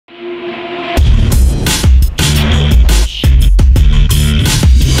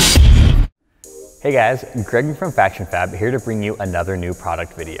Hey guys, Greg from FactionFab here to bring you another new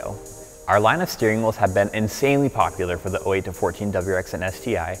product video. Our line of steering wheels have been insanely popular for the 08 to 14 WRX and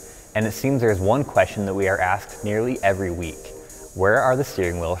STI, and it seems there's one question that we are asked nearly every week. Where are the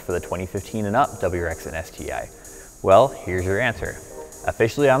steering wheels for the 2015 and up WRX and STI? Well, here's your answer.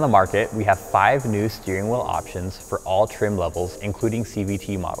 Officially on the market, we have 5 new steering wheel options for all trim levels, including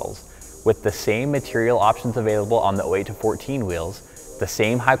CVT models. With the same material options available on the 08 to 14 wheels, the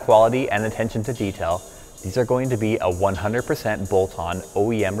same high quality and attention to detail, these are going to be a 100% bolt-on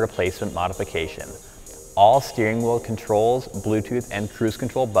OEM replacement modification. All steering wheel controls, Bluetooth and cruise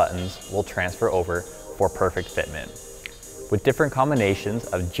control buttons will transfer over for perfect fitment. With different combinations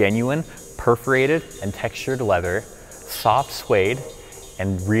of genuine, perforated and textured leather, soft suede,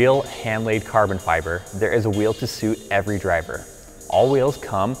 and real hand-laid carbon fiber, there is a wheel to suit every driver. All wheels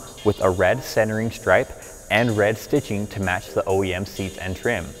come with a red centering stripe and red stitching to match the OEM seats and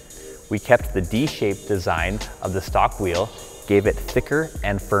trim. We kept the D-shaped design of the stock wheel, gave it thicker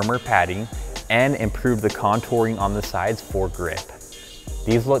and firmer padding, and improved the contouring on the sides for grip.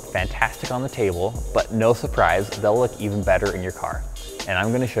 These look fantastic on the table, but no surprise, they'll look even better in your car. And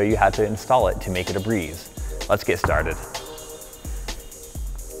I'm gonna show you how to install it to make it a breeze. Let's get started.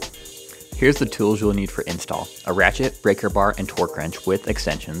 Here's the tools you'll need for install: a ratchet, breaker bar, and torque wrench with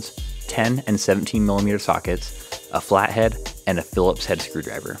extensions, 10 and 17 millimeter sockets, a flathead, and a Phillips head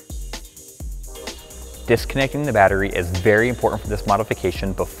screwdriver. Disconnecting the battery is very important for this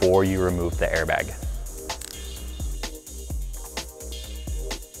modification before you remove the airbag.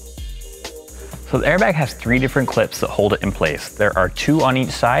 So the airbag has 3 different clips that hold it in place. There are 2 on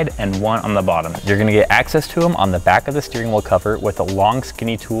each side and 1 on the bottom. You're gonna get access to them on the back of the steering wheel cover with a long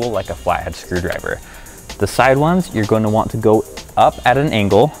skinny tool like a flathead screwdriver. The side ones, you're going to want to go up at an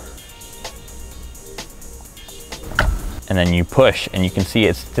angle, and then you push and you can see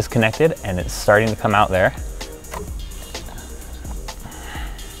it's disconnected and it's starting to come out there.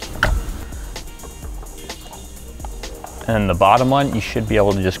 And the bottom one, you should be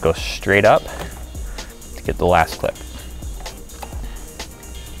able to just go straight up to get the last clip.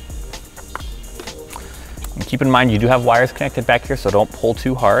 And keep in mind, you do have wires connected back here, so don't pull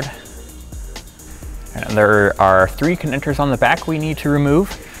too hard. And there are 3 connectors on the back we need to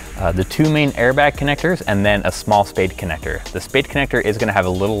remove. The 2 main airbag connectors and then a small spade connector. The spade connector is gonna have a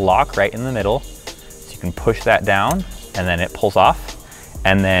little lock right in the middle, so you can push that down and then it pulls off.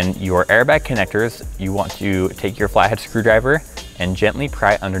 And then your airbag connectors, you want to take your flathead screwdriver and gently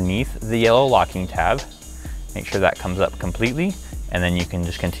pry underneath the yellow locking tab. Make sure that comes up completely, and then you can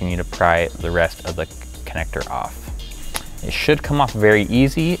just continue to pry the rest of the connector off. It should come off very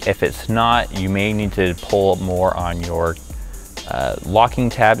easy. If it's not, you may need to pull more on your locking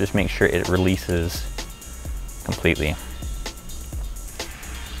tab. Just make sure it releases completely.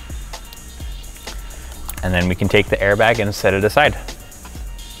 And then we can take the airbag and set it aside.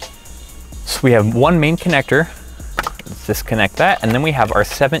 So we have 1 main connector. Let's disconnect that, and then we have our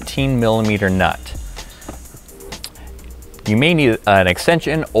 17 millimeter nut. You may need an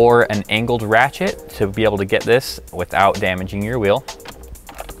extension or an angled ratchet to be able to get this without damaging your wheel.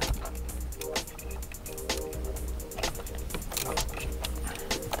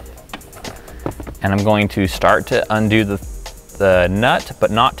 And I'm going to start to undo the nut, but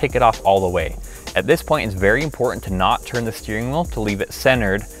not take it off all the way. At this point, it's very important to not turn the steering wheel, to leave it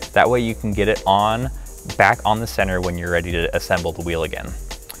centered. That way you can get it back on the center when you're ready to assemble the wheel again.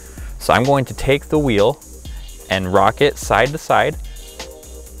 So I'm going to take the wheel and rock it side to side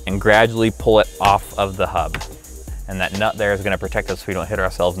and gradually pull it off of the hub. And that nut there is gonna protect us so we don't hit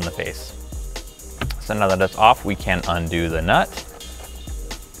ourselves in the face. So now that it's off, we can undo the nut.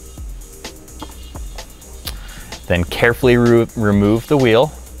 Then carefully remove the wheel,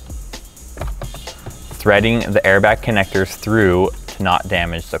 threading the airbag connectors through to not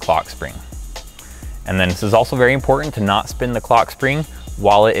damage the clock spring. And then this is also very important to not spin the clock spring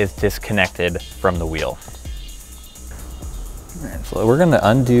while it is disconnected from the wheel. All right, so we're gonna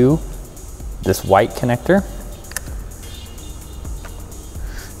undo this white connector.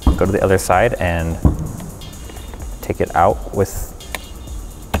 Go to the other side and take it out with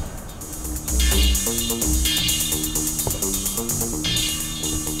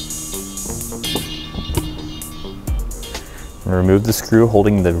remove the screw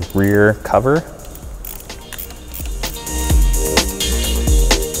holding the rear cover.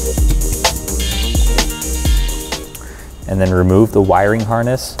 And then remove the wiring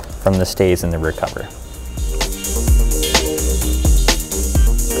harness from the stays in the rear cover.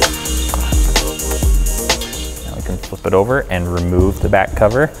 Now we can flip it over and remove the back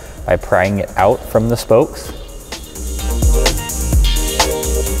cover by prying it out from the spokes.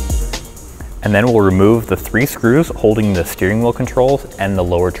 And then we'll remove the 3 screws holding the steering wheel controls and the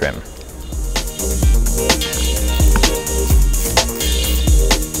lower trim.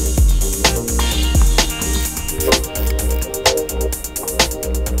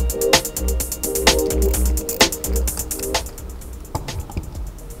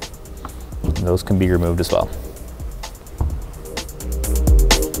 And those can be removed as well.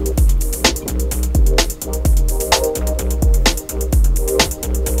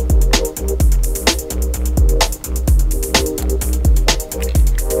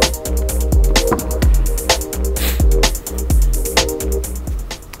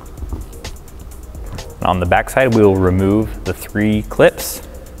 On the back side, we will remove the 3 clips.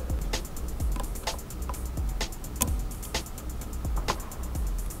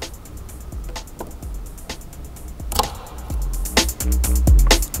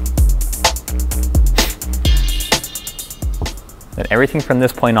 Then everything from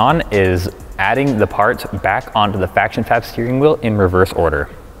this point on is adding the parts back onto the FactionFab steering wheel in reverse order.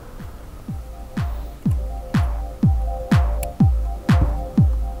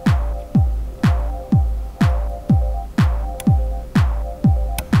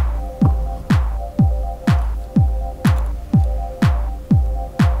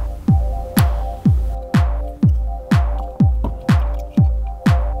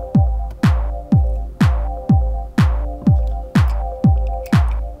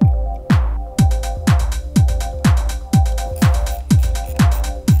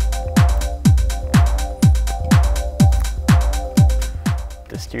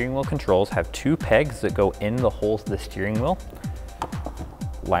 Steering wheel controls have 2 pegs that go in the holes of the steering wheel.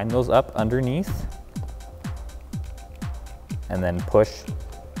 Line those up underneath and then push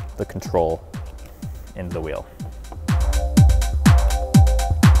the control into the wheel.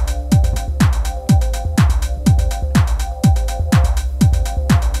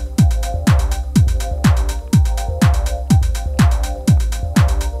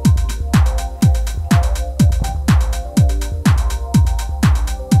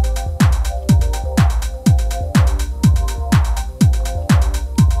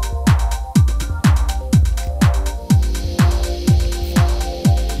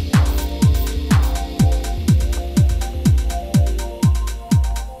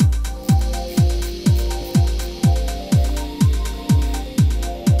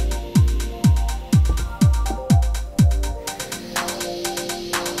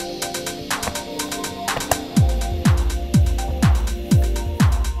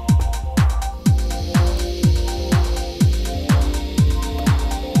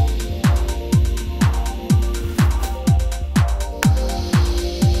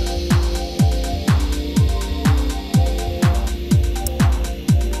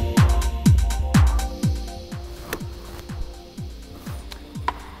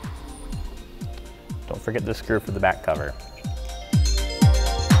 Don't forget the screw for the back cover.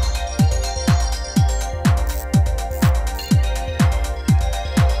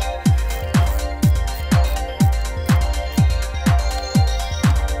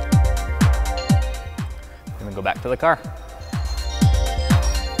 Then we go back to the car.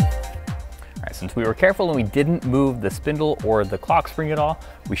 All right, since we were careful and we didn't move the spindle or the clock spring at all,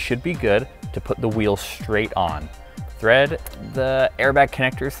 we should be good to put the wheel straight on. Thread the airbag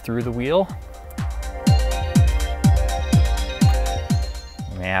connectors through the wheel.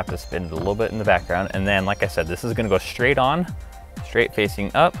 You may have to spin it a little bit in the background. And then, like I said, this is gonna go straight on, straight facing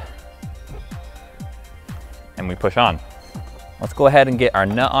up, and we push on. Let's go ahead and get our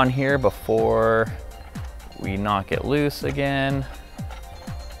nut on here before we knock it loose again.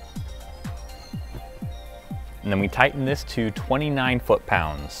 And then we tighten this to 29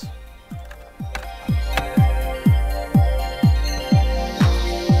 foot-pounds.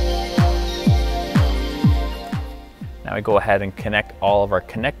 Now we go ahead and connect all of our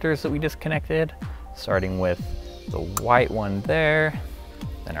connectors that we just connected, starting with the white one there,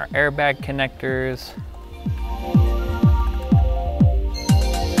 then our airbag connectors.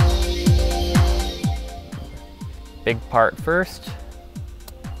 Big part first,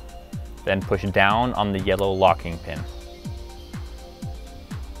 then push down on the yellow locking pin.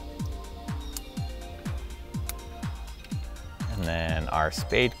 And then our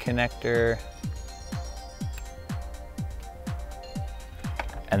spade connector.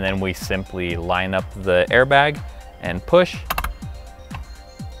 And then we simply line up the airbag and push,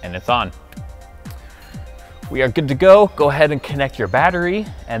 and it's on. We are good to go. Go ahead and connect your battery,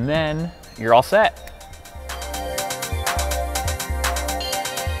 and then you're all set.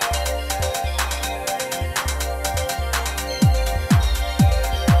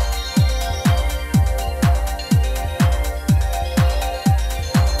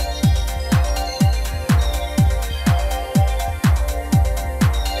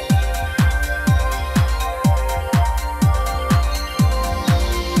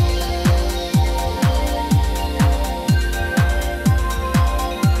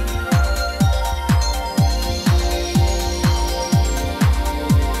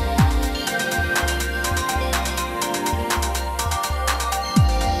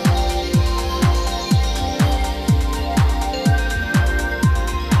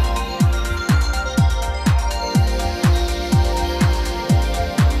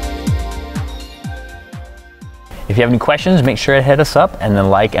 If you have any questions, make sure to hit us up and then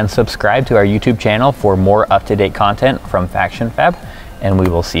like and subscribe to our YouTube channel for more up-to-date content from FactionFab, and we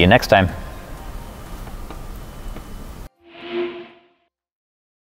will see you next time.